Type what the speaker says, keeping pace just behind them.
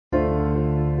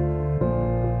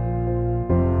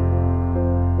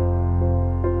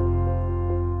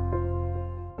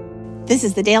This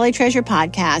is the Daily Treasure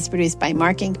Podcast produced by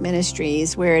Mark Inc.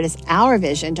 Ministries, where it is our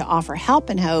vision to offer help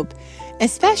and hope,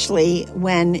 especially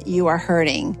when you are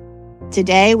hurting.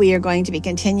 Today, we are going to be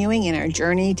continuing in our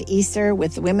journey to Easter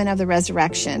with the Women of the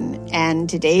Resurrection, and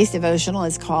today's devotional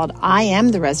is called I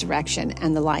Am the Resurrection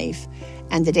and the Life,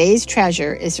 and today's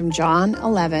treasure is from John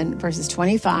 11, verses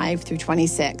 25 through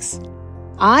 26.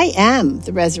 I am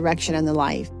the resurrection and the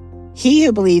life. He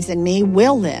who believes in me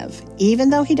will live, even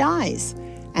though he dies,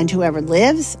 and whoever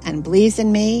lives and believes in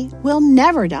me will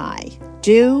never die.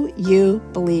 Do you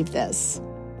believe this?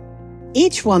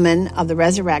 Each woman of the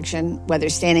resurrection, whether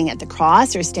standing at the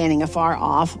cross or standing afar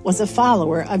off, was a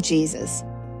follower of Jesus.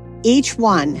 Each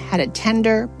one had a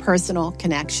tender, personal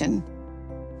connection.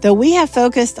 Though we have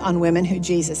focused on women who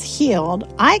Jesus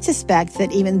healed, I suspect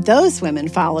that even those women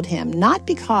followed him not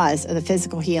because of the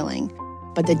physical healing,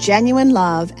 but the genuine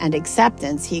love and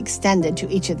acceptance he extended to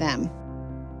each of them.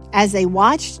 As they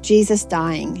watched Jesus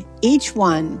dying, each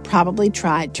one probably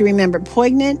tried to remember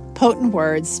potent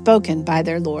words spoken by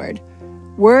their Lord,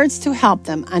 words to help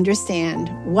them understand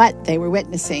what they were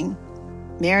witnessing.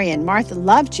 Mary and Martha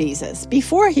loved Jesus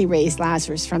before he raised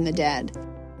Lazarus from the dead.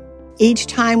 Each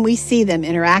time we see them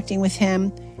interacting with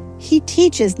him, he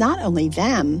teaches not only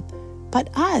them, but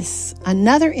us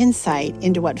another insight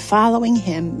into what following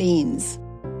him means.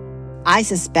 I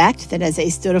suspect that as they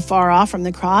stood afar off from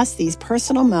the cross, these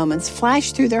personal moments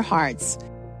flashed through their hearts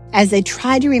as they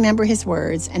tried to remember his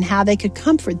words and how they could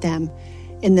comfort them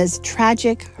in this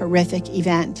tragic, horrific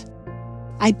event.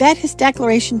 I bet his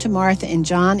declaration to Martha in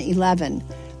John 11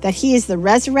 that he is the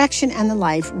resurrection and the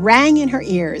life rang in her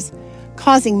ears,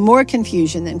 causing more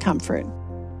confusion than comfort.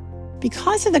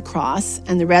 Because of the cross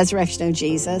and the resurrection of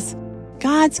Jesus,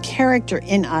 God's character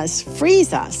in us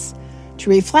frees us to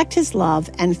reflect his love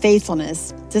and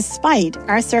faithfulness despite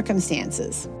our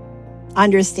circumstances.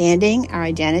 Understanding our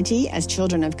identity as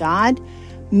children of God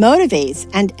motivates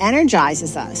and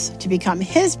energizes us to become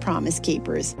his promise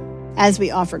keepers as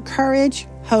we offer courage,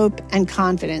 hope, and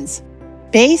confidence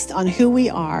based on who we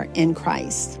are in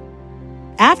Christ.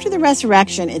 After the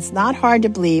resurrection, it's not hard to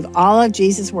believe all of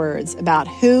Jesus' words about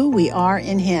who we are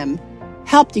in him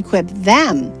helped equip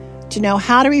them to know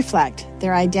how to reflect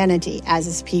their identity as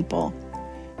his people.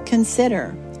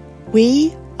 Consider,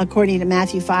 we, according to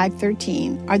Matthew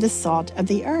 5:13, are the salt of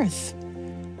the earth.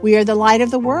 We are the light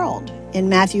of the world in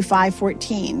Matthew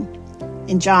 5:14.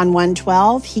 In John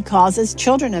 1:12, he calls us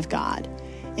children of God.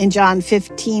 In John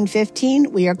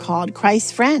 15:15, we are called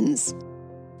Christ's friends.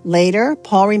 Later,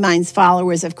 Paul reminds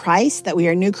followers of Christ that we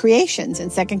are new creations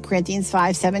in 2 Corinthians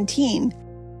 5:17,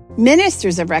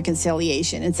 ministers of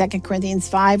reconciliation in 2 Corinthians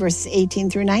 5, verses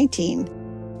 18 through 19,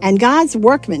 and God's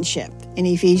workmanship in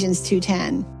Ephesians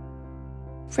 2:10.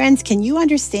 Friends, can you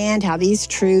understand how these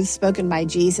truths spoken by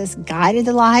Jesus guided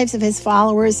the lives of his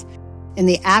followers in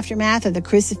the aftermath of the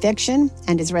crucifixion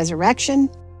and his resurrection?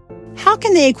 How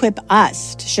can they equip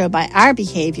us to show by our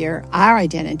behavior our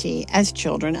identity as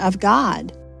children of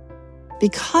God?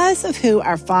 Because of who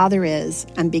our Father is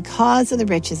and because of the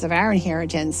riches of our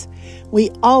inheritance,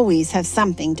 we always have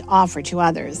something to offer to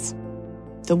others.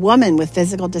 The woman with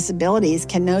physical disabilities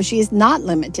can know she is not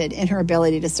limited in her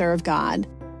ability to serve God.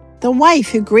 The wife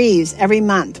who grieves every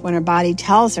month when her body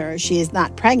tells her she is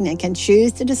not pregnant can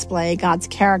choose to display God's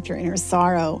character in her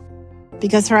sorrow,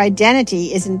 because her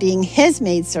identity is in being his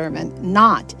maidservant,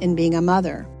 not in being a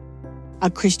mother.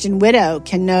 A Christian widow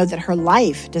can know that her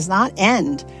life does not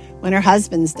end when her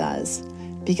husband's does,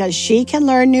 because she can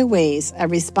learn new ways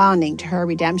of responding to her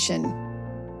redemption.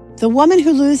 The woman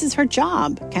who loses her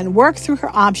job can work through her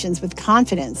options with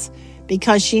confidence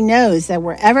because she knows that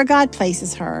wherever God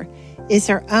places her is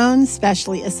her own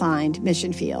specially assigned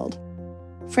mission field.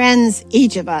 Friends,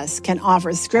 each of us can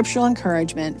offer scriptural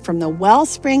encouragement from the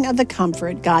wellspring of the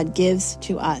comfort God gives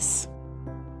to us.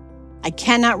 I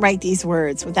cannot write these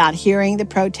words without hearing the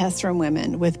protests from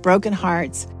women with broken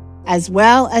hearts, as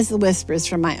well as the whispers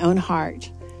from my own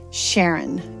heart.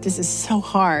 Sharon, this is so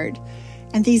hard.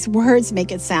 And these words make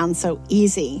it sound so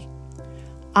easy.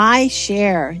 I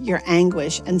share your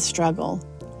anguish and struggle.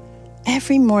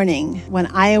 Every morning when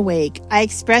I awake, I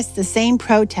express the same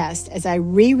protest as I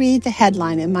reread the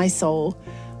headline in my soul,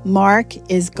 Mark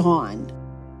is gone.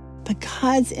 But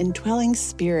God's indwelling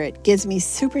spirit gives me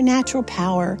supernatural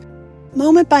power,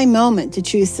 moment by moment, to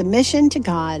choose submission to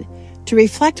God, to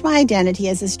reflect my identity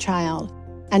as his child,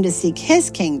 and to seek his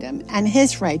kingdom and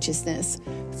his righteousness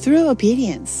through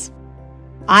obedience.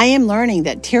 I am learning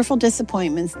that tearful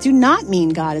disappointments do not mean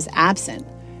God is absent,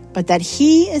 but that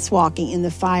he is walking in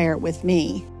the fire with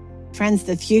me. Friends,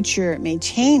 the future may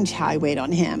change how I wait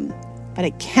on him, but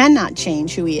it cannot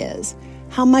change who he is,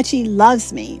 how much He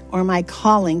loves me or my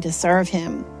calling to serve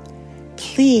Him.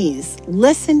 Please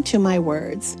listen to my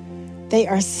words. They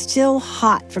are still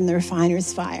hot from the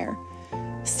refiner's fire.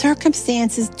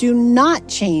 Circumstances do not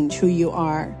change who you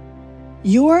are.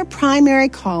 Your primary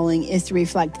calling is to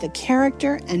reflect the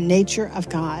character and nature of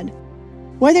God.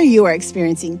 Whether you are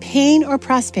experiencing pain or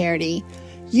prosperity,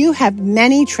 you have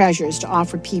many treasures to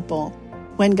offer people.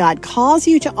 When God calls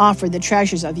you to offer the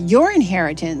treasures of your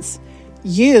inheritance,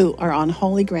 you are on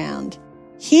holy ground.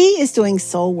 He is doing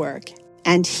soul work,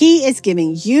 and He is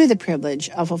giving you the privilege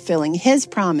of fulfilling His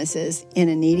promises in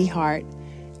a needy heart.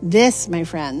 This, my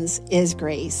friends, is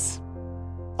grace.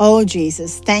 Oh,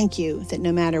 Jesus, thank you that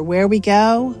no matter where we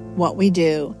go, what we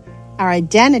do, our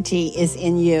identity is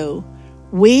in you.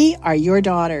 We are your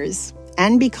daughters,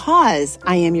 and because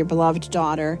I am your beloved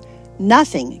daughter,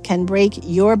 nothing can break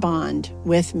your bond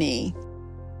with me.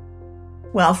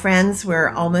 Well, friends, we're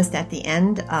almost at the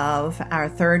end of our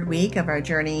third week of our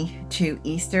journey to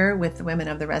Easter with the Women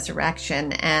of the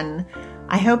Resurrection, and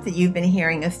I hope that you've been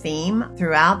hearing a theme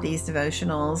throughout these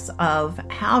devotionals of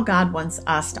how God wants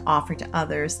us to offer to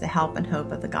others the help and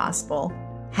hope of the gospel,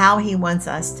 how He wants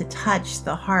us to touch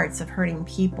the hearts of hurting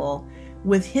people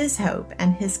with His hope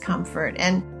and His comfort.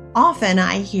 And often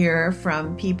I hear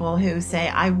from people who say,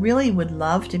 I really would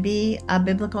love to be a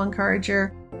biblical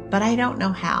encourager, but I don't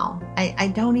know how. I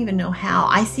don't even know how.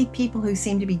 I see people who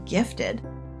seem to be gifted,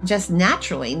 just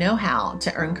naturally know how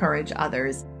to encourage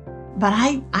others. But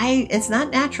it's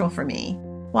not natural for me.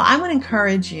 Well, I would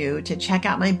encourage you to check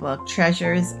out my book,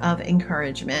 Treasures of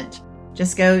Encouragement.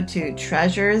 Just go to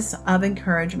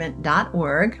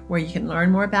treasuresoфencouragement.org, where you can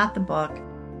learn more about the book.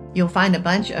 You'll find a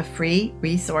bunch of free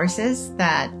resources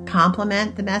that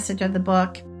complement the message of the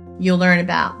book. You'll learn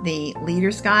about the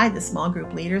Leader's Guide, the Small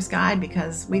Group Leader's Guide,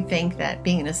 because we think that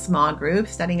being in a small group,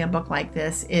 studying a book like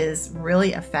this is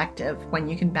really effective when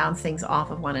you can bounce things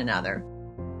off of one another.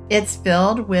 It's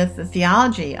filled with the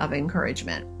theology of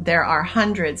encouragement. There are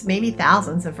hundreds, maybe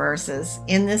thousands of verses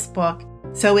in this book,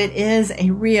 so it is a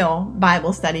real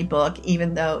Bible study book,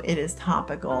 even though it is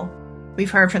topical. We've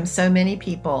heard from so many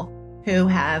people who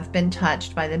have been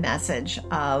touched by the message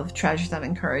of Treasures of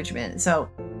Encouragement. So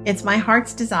it's my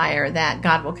heart's desire that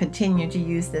God will continue to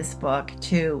use this book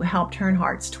to help turn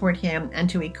hearts toward Him and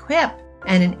to equip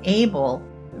and enable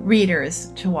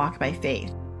readers to walk by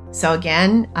faith. So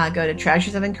again, go to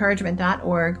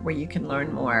treasuresoфencouragement.org, where you can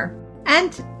learn more.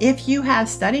 And if you have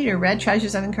studied or read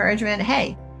Treasures of Encouragement,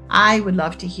 hey, I would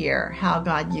love to hear how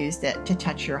God used it to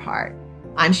touch your heart.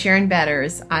 I'm Sharon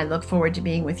Betters. I look forward to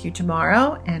being with you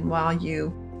tomorrow. And while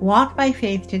you walk by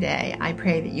faith today, I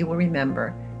pray that you will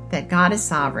remember that God is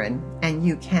sovereign and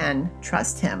you can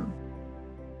trust Him.